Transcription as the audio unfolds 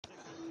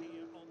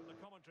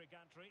commentary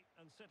gantry,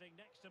 and sitting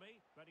next to me,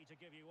 ready to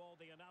give you all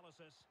the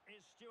analysis, is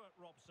Stuart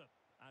Robson.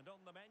 And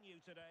on the menu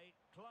today,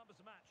 clubs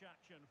match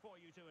action for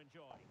you to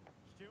enjoy.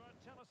 Stuart,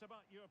 tell us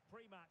about your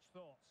pre-match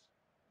thoughts.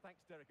 Thanks,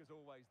 Derek, as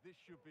always. This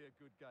should be a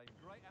good game.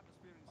 Great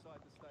atmosphere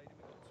inside the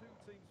stadium. We've got two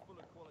teams full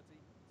of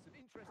quality, some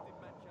interesting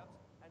matchups,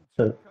 and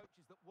two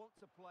coaches that want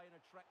to play an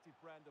attractive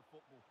brand of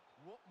football.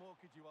 What more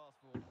could you ask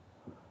for?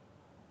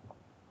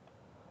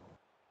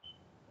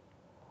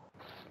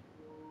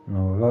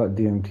 No, without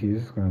DMT,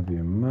 this is going to be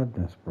a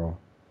madness, bro.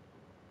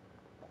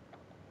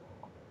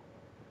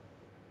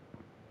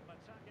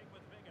 Attacking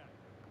with vigor.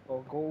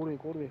 Oh, go away.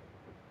 But a good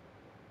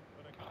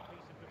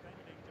piece of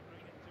defending to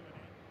bring it to an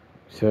end.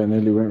 See, I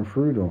nearly went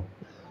through, though.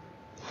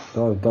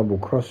 That was double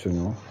cross, you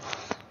know.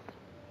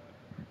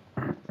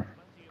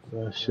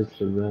 That shit's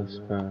the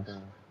best pass.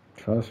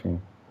 Trust me.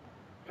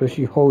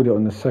 Especially hold it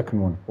on the second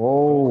one.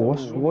 Whoa,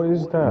 what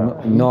is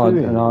that? No, I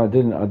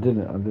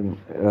didn't.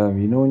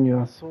 You know when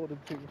you're...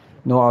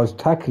 No, I was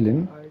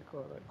tackling.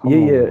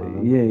 Yeah.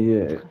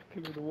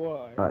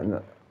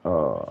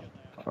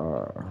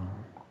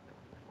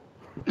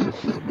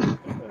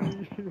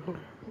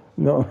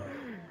 No,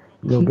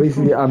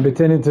 basically I'm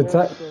pretending to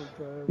tackle.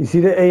 You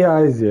see the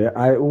AIs, yeah?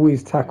 I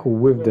always tackle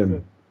with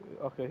them.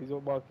 Okay, he's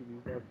not marking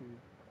me.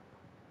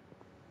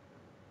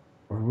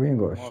 We ain't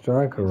got a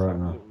striker right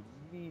now.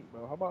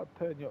 How about I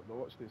turn you up though?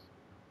 Watch this.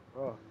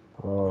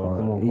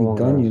 Oh, he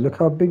done you. Look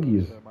how big he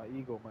is. My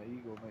ego.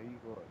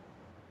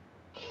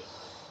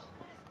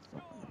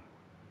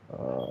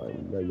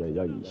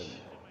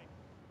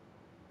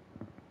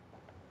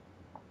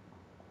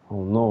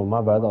 Oh no,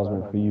 my bad. That was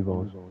meant for you,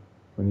 boys.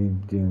 We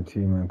need DMT,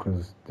 man,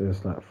 because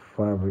there's like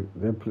 5.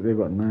 They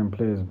got 9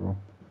 players, bro.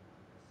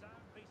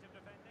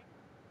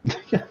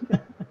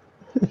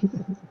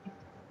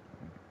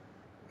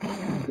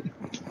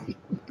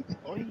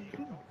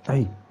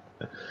 Hey.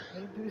 Do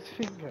his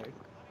finger.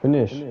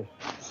 Finish.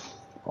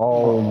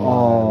 Oh my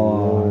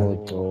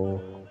lord, bro.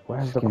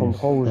 Where's the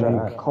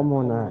composure at? Come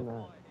on, at.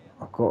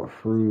 I got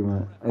through,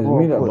 man. It's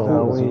me that put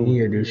put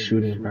here do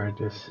shooting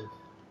practice.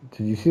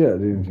 Did you see that,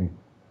 didn't you?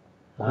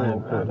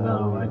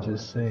 No, I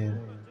just saying.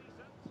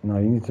 No,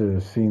 you need to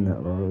have seen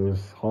that, bro. It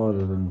was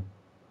harder than...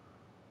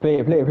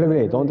 Play.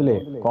 Don't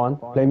delay. Go on,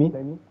 play me.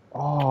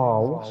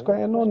 Oh, what's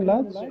going on,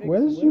 lads?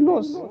 Where's you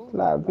lost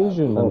like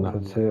vision and that?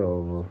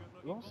 Potato, bro.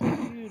 Lost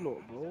you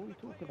lot, bro. What are you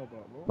talking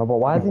about, bro? No, but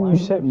why didn't you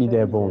set me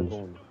there, Bones?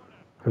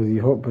 Because he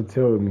hot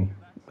potato me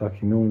like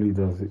he normally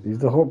does. He's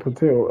the hot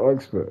potato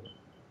expert.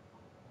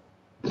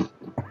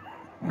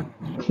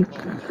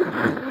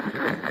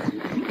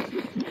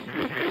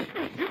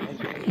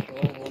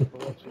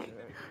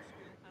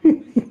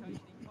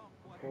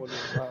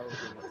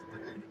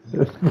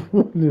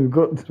 He's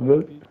got to be.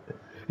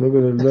 Look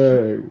at the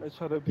leg. I'm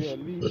trying to be a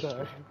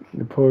leader.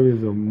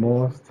 Napoleon's a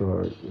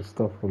master at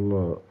stuff a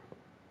lot.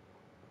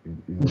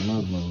 He's a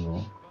madman,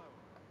 bro.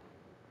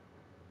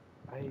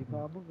 Hey, no,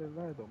 I'm not gonna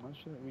lie though, man.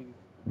 Shouldn't really.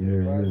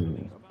 Yeah,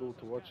 really. I'm built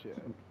to watch it.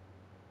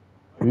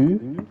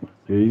 Who?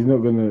 Yeah, he's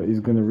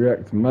gonna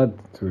react mad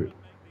to it.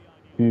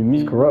 Who, me?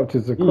 It's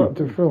corrupted. It's a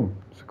corrupted film.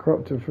 It's a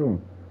corrupted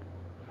film.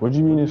 What do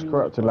you mean it's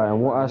corrupted? Like, in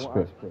what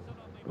aspect?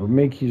 It'll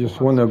make you just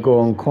want to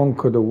go and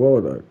conquer the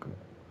world, like.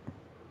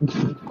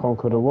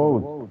 Conquer the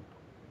world?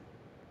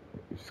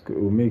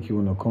 It'll make you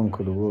want to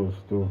conquer the world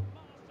still.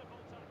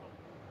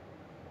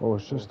 Oh,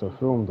 it's just a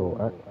film though,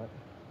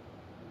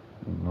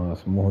 No,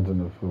 it's more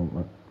than a film,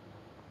 man.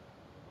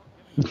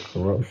 It's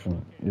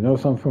corruption. You know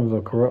some films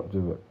are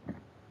corrupted, but...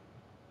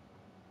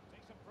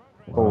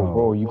 Oh,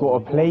 bro, you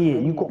gotta play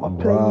it. You gotta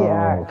play it,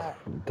 Ak.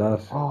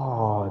 That's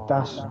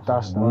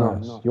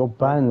nuts. You're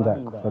banned,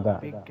 Ak, for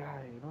that. Big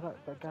guy, you know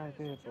that guy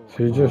there, bro.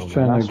 So you're just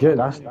trying to get...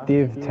 That's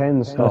Div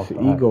 10 stuff.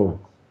 That's ego.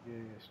 Yeah,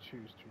 it's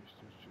true.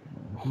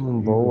 Come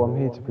on, bro, I'm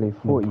here to play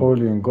footy.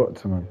 Napoleon got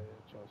to, man.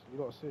 You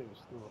gotta say it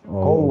still.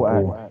 Go,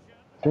 Ak.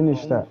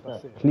 Finish that.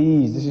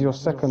 Please, this is your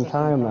second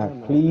time, Ak.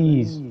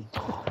 Please.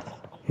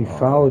 He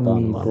fouled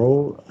me,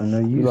 bro, and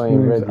I used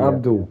him as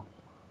Abdul.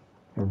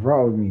 He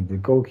rattled me. The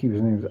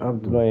goalkeeper's name is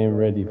Abdul. I'm not even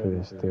ready for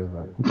this still,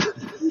 man.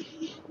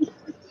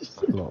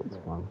 Clocked,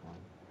 man.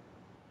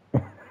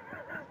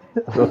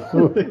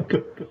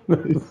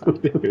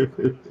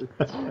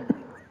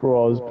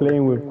 Bro, I was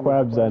playing with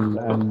Quabs and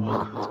them,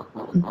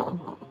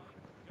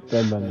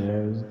 man, yeah,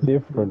 it was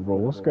different, bro.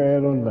 What's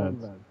going on,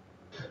 lads?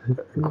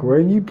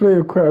 When you play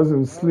with Quabs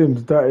and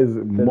Slims, that is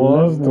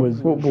master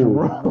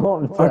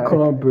football. I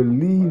can't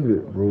believe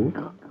it, bro.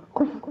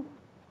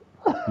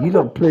 You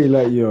don't play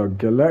like you're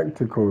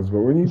Galacticos, but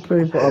when you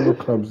play for other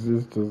clubs,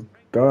 it's just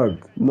dud.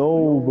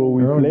 No, bro,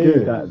 we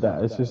play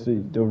that. It's just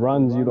the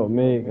runs you don't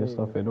make and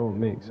stuff, it don't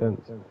make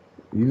sense.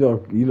 You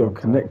lot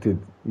connected.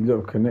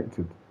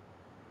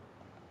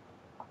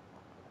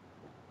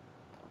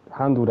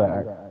 Handle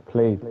that,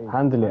 play.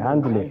 Handle it.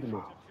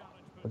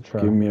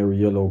 Give me a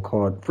yellow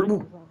card.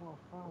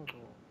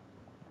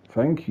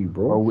 Thank you,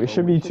 bro. Well, it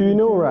should be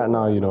 2-0 right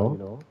now, you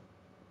know.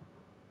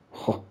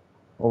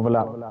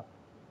 Overlap.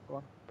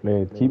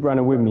 Play. Keep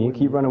running with me.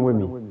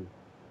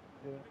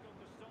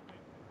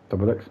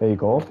 Double X. There you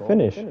go.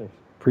 Finish.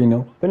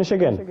 3-0. Finish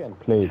again.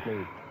 Played.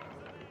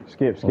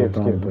 Skip. done, We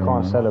done, can't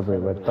man. celebrate.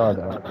 We're done.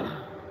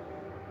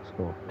 Let's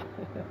go.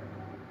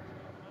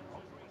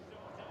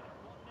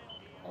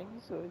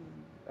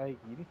 Hey,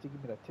 you need to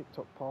give me that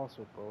TikTok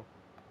password, bro.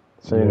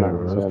 Saying Yeah, that.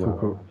 bro, Saying that's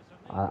took that. up.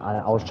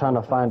 I was trying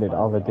to find it the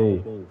other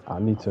day. I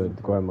need to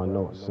go in my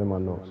notes. It's in my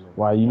notes.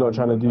 Why are you not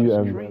trying to do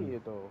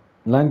Frustrated, though.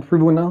 Line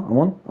 3-1 now. I'm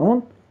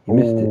on. You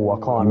missed it. Oh, I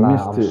can't You lie.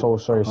 missed I'm it. so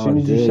sorry. As How soon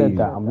as you dare said you.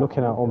 that, I'm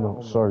looking at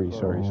Omo. Sorry.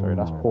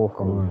 That's poor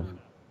from me. God.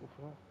 What's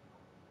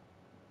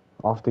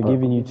that? After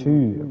giving you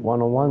 2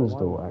 one-on-ones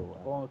though.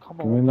 Oh, come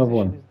Give on. me What another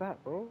position one. is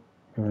that, bro?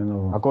 Give me another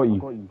I one. got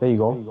you. There you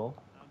go. And moving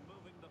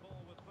the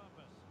ball with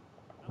purpose.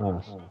 And the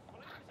Nice. keeper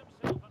flings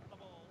himself at the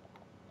ball.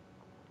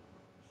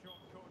 Short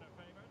corner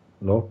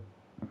favoured. Low.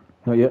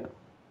 Not yet.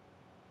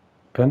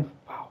 Pen.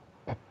 Wow.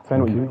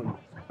 Fennel, Thank you. you.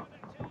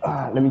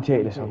 Let me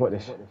take this. I got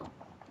this. Well,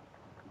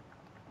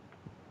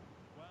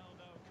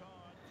 no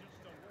card, just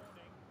a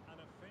warning and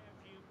a fair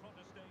few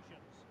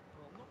protestations.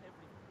 Well, not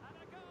every... And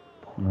a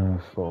goal!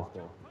 Nice. Go.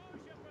 Composure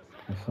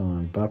for That's Senegal.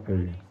 some Mbappe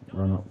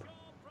run up. Scored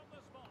from the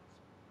spot.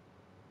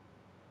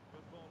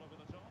 Good ball over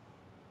the top.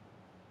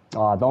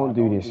 Ah, don't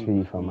do this,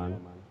 FIFA, man.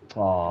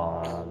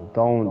 Ah,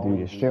 don't do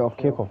this. Straight off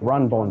kickoff.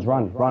 Run, Bones.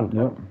 Run. Yep. Well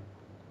underway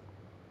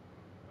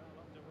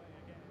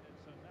again.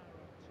 It's a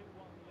narrow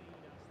 2-1 lead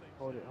as things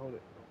Hold it, stand. hold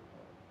it.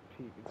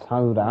 Pete,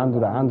 Handle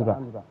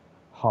that.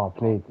 Hard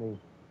played.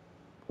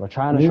 We're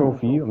trying to Yeah. show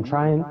for you. I'm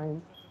trying. To the penalty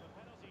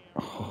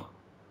area.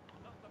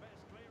 Not the best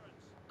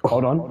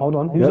clearance. Hold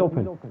on. Who's Yep.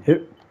 open?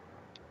 Hit.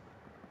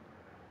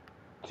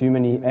 Too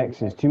many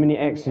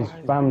X's.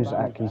 Bam's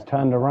act. He's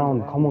turned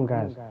around. Come on,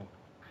 guys.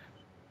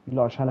 You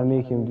lot are trying to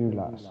make him do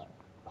like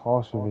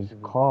pass with his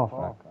calf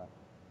act.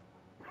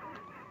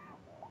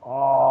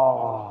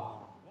 Oh.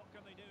 What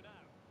can they do now?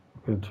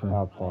 Good try.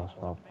 Bad pass.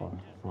 My bad.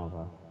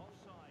 Offside.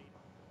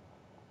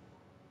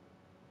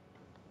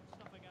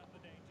 Snuffing out the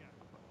danger.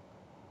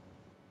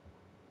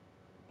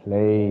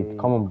 Played.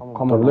 Come on,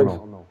 Double X.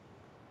 Ono.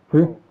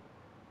 Who?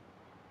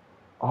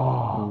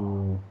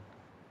 Oh.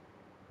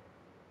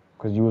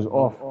 Because you was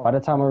off. By the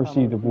time I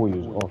received the ball,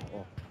 you was off.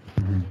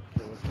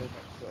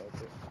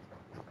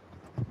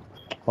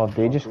 But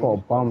they just got a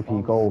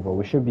bumpy goal, bro.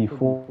 We should be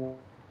 4-1,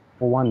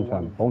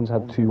 fam. Bones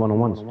had 2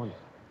 one-on-ones.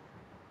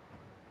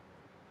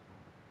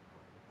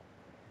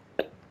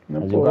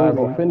 Has your guy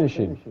got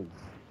finishing?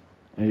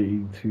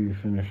 82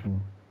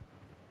 finishing.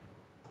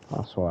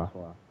 That's why.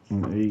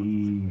 And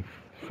 80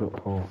 shot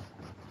hole.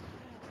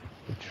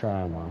 Good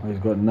try, man. He's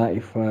got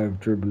 95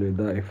 dribbling,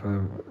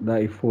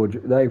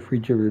 93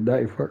 dribbling,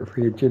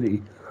 93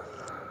 agility.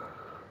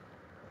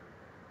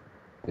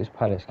 This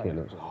Palace kit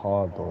looks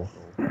hard, though.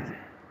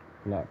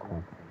 Black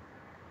one.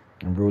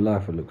 In real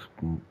life, it looks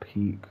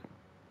peak.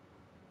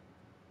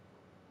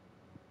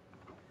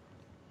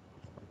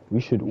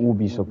 We should all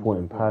be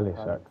supporting Palace.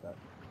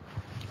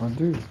 I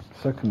do.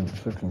 Second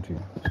team.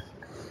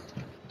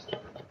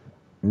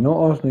 You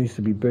know, Arsenal used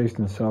to be based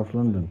in South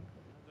London.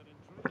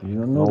 Do you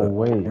not know No that?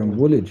 way. In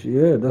Woolwich,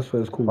 yeah, that's why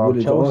it's called Bro,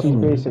 Woolwich Chelsea's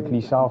Arsenal.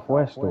 basically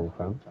southwest, though,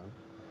 fam.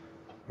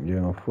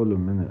 Yeah, no,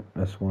 Fulham, innit?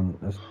 That's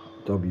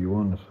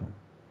W1 or something.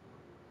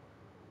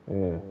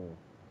 Yeah.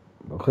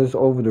 Because it's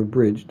over the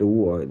bridge, the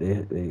water,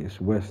 it's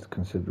west,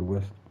 considered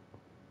west.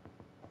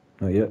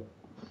 Not yet.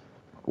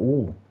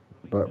 Ooh,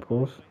 back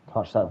post.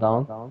 Touch that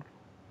down.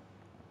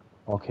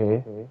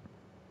 Okay.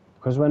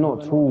 Because we're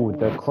not tall,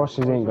 the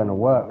crosses ain't gonna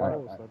work. I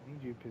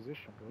need you in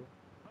position,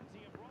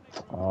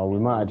 bro. We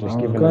might have just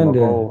I was given them a going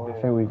there. goal.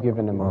 I think we've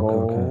given them a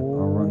goal. Okay.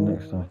 I'll run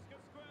next time.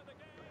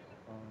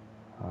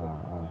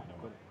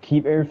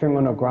 Keep everything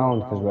on the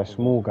ground because we're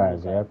small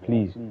guys, yeah?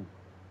 Please.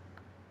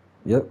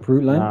 Yep,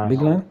 fruit line, Nice.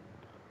 big line.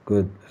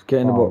 Good. Let's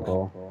get in the box.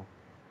 Bro.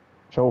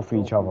 Show for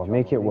each other.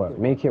 Make it work.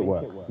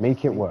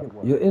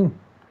 You're in.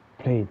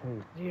 Played.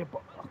 Yeah,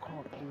 but I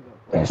can't do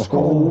that. Let's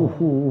go.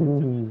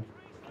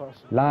 Plus,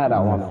 Like that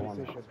one.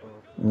 position, bro.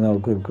 No,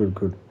 good.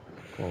 Good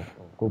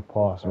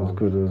pass, It was man.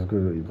 good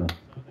what you done.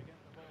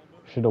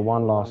 Should have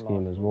won last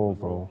game as well,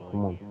 bro.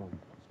 Come on. What's going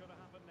to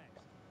happen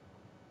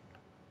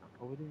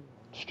next? Over there.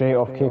 Straight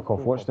off kickoff.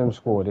 Watch them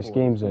score. This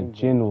game's a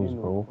ginnels,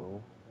 bro.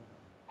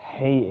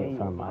 Hate it,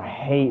 fam. I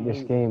hate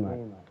this game,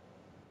 man.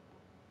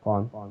 Go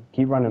on.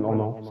 Keep running,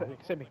 Ono.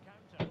 Send me.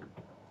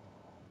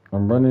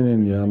 I'm running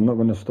in, yeah, I'm not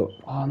gonna stop.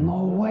 Oh,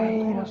 no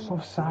way. That's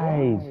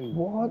offside.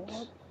 What?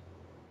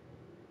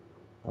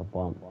 A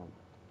bump.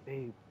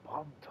 They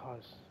bumped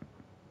us.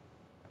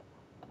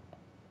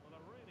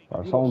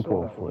 Bro, You someone lot saw put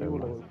a that, foot you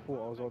in, lot man.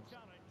 thought I was on.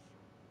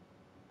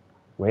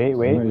 Wait.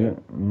 Not yet.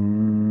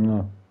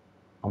 No.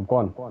 I'm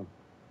gone.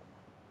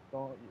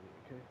 Oh,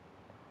 okay.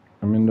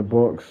 I'm in the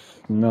box.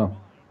 No.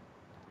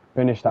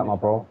 Finish that, my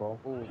bro.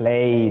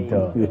 Played.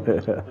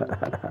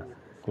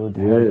 Good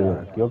Yeah.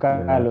 header. Your guy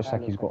Yeah. looks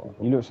like he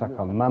looks like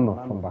a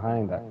mammoth from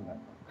behind that.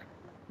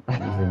 He's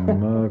a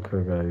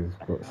murker, guys.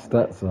 But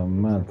stats are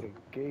mad. Like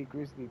a gay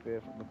grizzly bear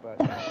from the back.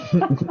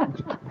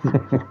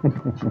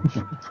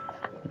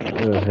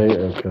 You're a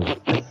hater,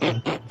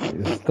 because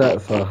your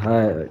stats are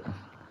high.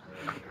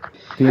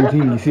 TNT,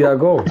 you see that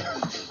goal?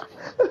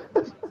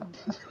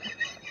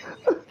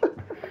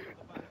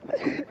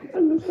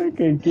 Look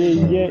at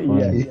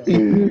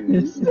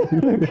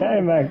Look at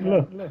him, Mac.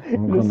 Look.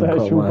 I'm Looks gonna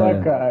like cut my hair.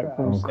 Chewbacca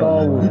from I'm Star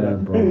cutting my Wars. hair,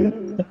 bro.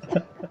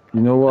 You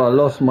know what? I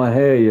lost my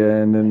hair,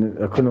 yeah, and then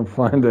I couldn't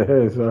find the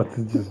hair, so I had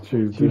to just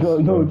choose You this.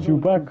 don't know bro.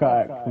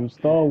 Chewbacca from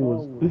Star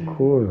Wars. Of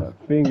course. That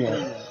thing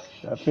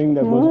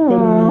that goes.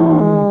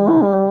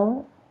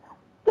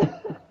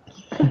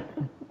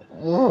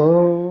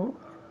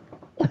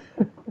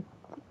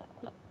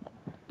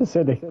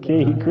 Said a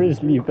gay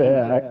grizzly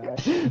bear.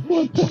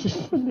 What the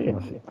fuck?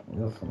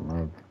 That's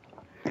mad.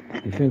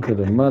 You think of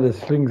the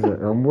maddest things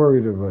that I'm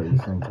worried about you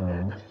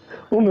sometimes.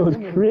 Almost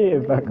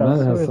creative back. I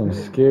Man has swear. some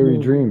scary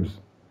dreams.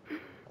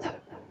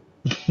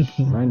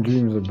 Man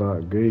dreams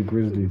about gay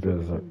grizzly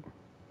bears. Like,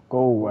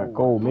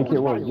 Go, make it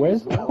work.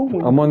 Where's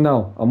Bones? I'm on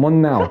now.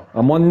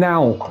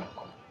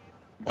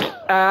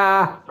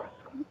 Ah!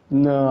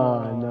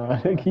 No,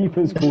 the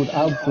keeper's called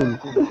Abdul.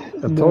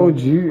 I told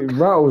you, it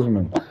rattles,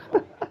 man.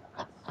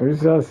 Every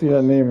time I see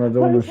that name, I don't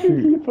want Why is to the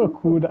shoot. keeper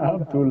called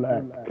Abdul?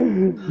 Like,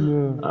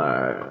 no.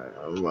 Alright,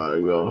 I'm about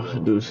to go.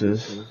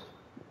 Deuces.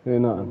 Say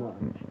nothing.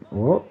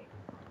 What?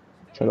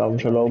 Shalom,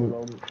 shalom.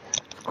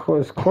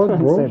 It's COD,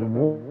 bro. Said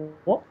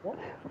what?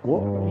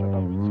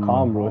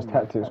 Calm, bro. It's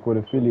Tactics Squad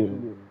affiliate.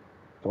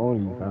 It's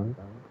only, fam.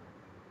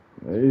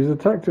 He's a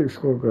tactics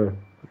squad guy.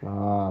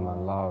 Nah,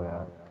 man, love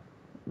it.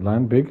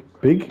 Line big.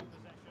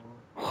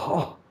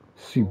 Oh,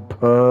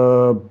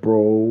 superb,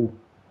 bro.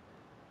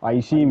 Ah,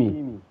 you see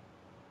me?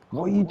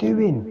 What are you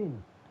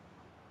doing?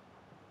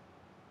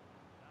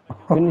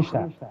 Finish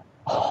that.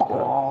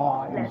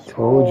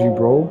 Told you,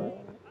 bro.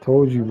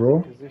 Position.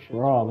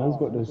 Bro, man's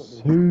got the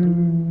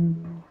suit.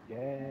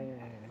 Yeah.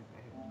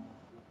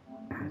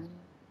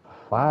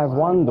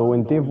 5-1 though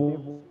in Div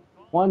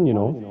 1, you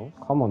know.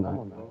 Come on,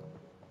 man.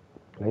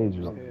 Players,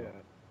 you know. Yeah.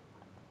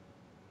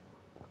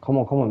 Come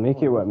on,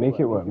 make it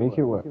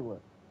work.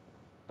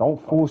 Don't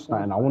force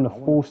nothing. I want to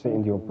force it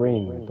into your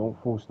brain, man. Don't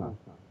force nothing.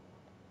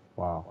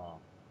 Wow.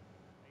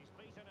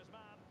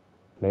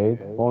 Played.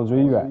 Bones, where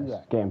you at?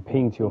 It's getting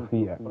pinged to your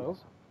feet. At. What else?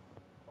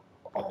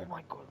 Oh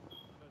my god.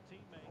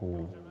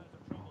 Ooh.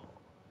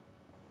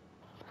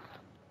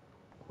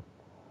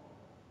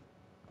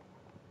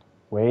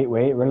 Wait,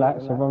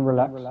 relax. Everyone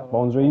relax.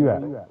 Bones, where you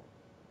at?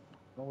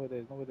 Nowhere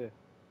there.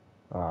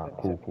 Alright,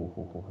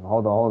 cool.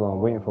 Hold on.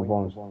 Waiting for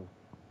Bones.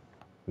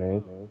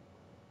 Played.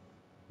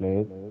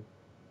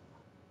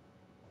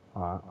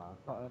 Alright.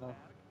 Not enough.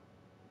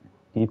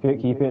 Keep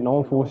it. No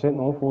one force it.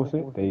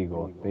 There you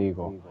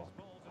go.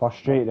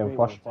 Frustrate them.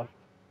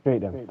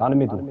 Down the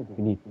middle, if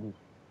you need.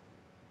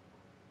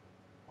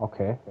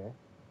 Okay.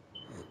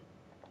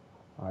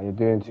 You're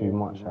doing too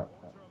much. Yeah.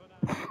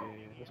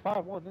 It's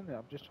 5-1, isn't it?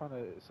 I'm just trying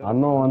to. I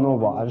know,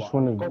 but I just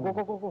want to.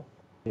 Go.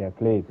 Yeah,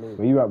 played.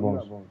 Where you at,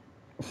 Bones?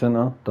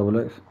 Center, double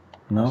X.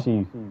 I No? see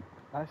you.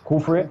 Nice. Call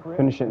for it.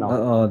 Finish it now.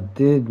 I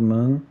did,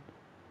 man.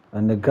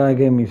 And the guy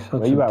gave me such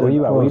Where you a at? dead Where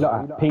you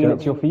pass. at? Pinging it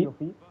to your feet.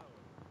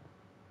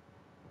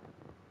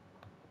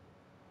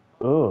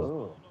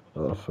 Ugh.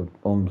 That's for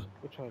bombs.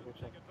 Good try.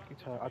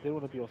 I didn't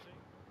want to be off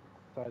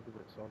side of it,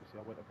 so obviously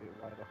I went a bit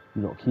wider.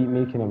 You know, keep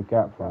making them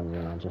gap runs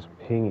and just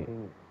ping it.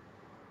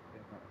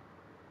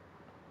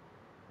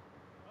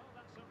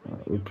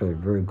 We played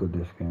very good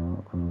this game, I'm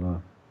not gonna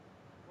lie.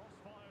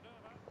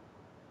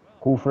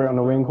 Call for it on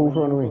the wing.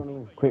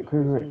 Quick.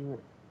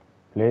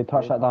 Play,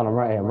 touch that down. I'm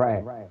right here.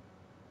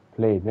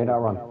 Play, make that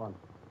run.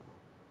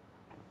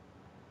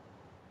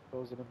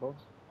 Those in the bones.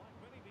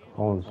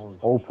 Hones,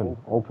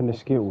 open the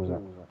skills.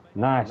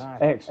 Nice,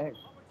 X.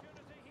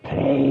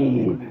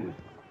 Play.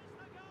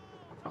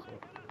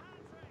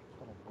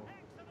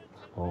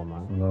 Oh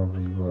man.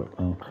 Lovely work,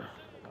 man.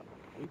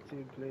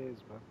 18 players,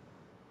 man.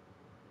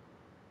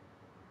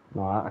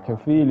 No, I can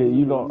feel it.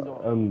 You lot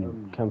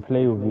can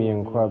play with me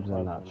and Crabs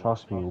and that.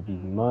 Trust me, it'll be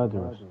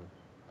murderous.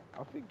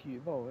 I think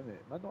you know,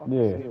 innit? Man, don't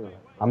Yeah. have to say it.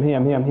 I'm here.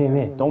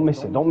 Don't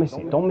miss it.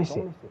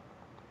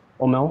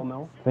 Oh,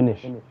 Mel,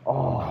 finish.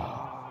 Oh.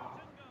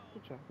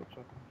 Good try.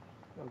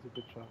 That was a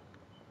good try.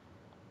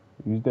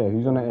 Who's there?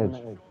 Who's on the edge?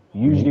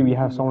 Usually we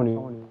have someone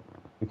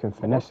who can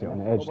finesse it on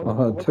the edge.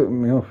 Oh, it took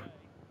me off.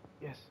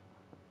 Yes.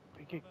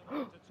 Big kick.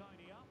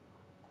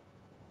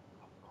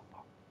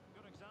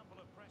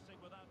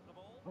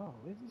 Oh,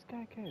 where's this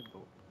guy came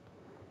though?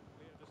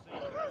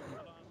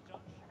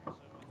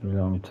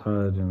 Yeah, I'm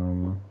tired, you know,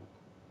 man.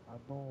 I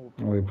know.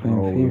 We're playing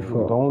No,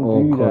 FIFA. don't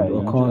Oh, do God, that. I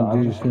can't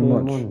do too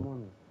much. You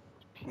don't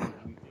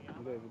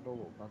even know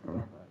what man's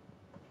done.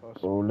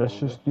 Trust Bro, me. let's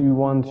just do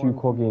 1-2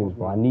 core games,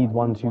 bro. I need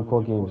 1-2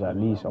 core games at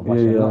least. Yeah,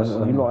 You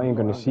lot ain't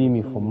gonna see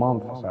me for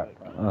months. Like,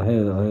 I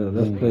hear that.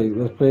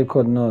 Let's play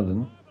COD now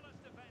then.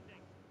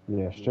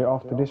 yeah, straight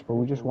after this, bro,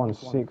 we just won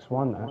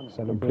 6-1 at I'm playing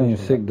celebration.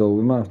 sick though.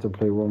 We might have to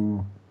play one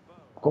more.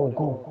 Go.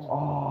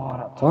 Oh,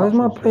 that Why is touch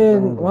my was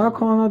playing? horrendous. Why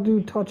can't I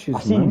do touches, I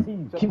see man?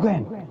 you. Keep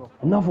going.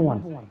 Another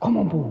one. Come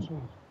on, Bones.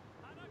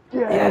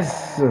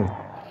 Yes.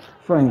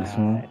 Thanks,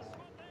 man.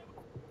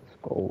 Let's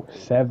go.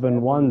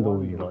 7-1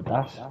 though, you know.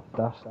 That's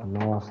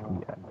nasty.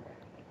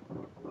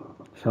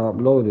 Shall I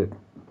upload it?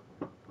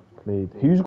 Played. Who's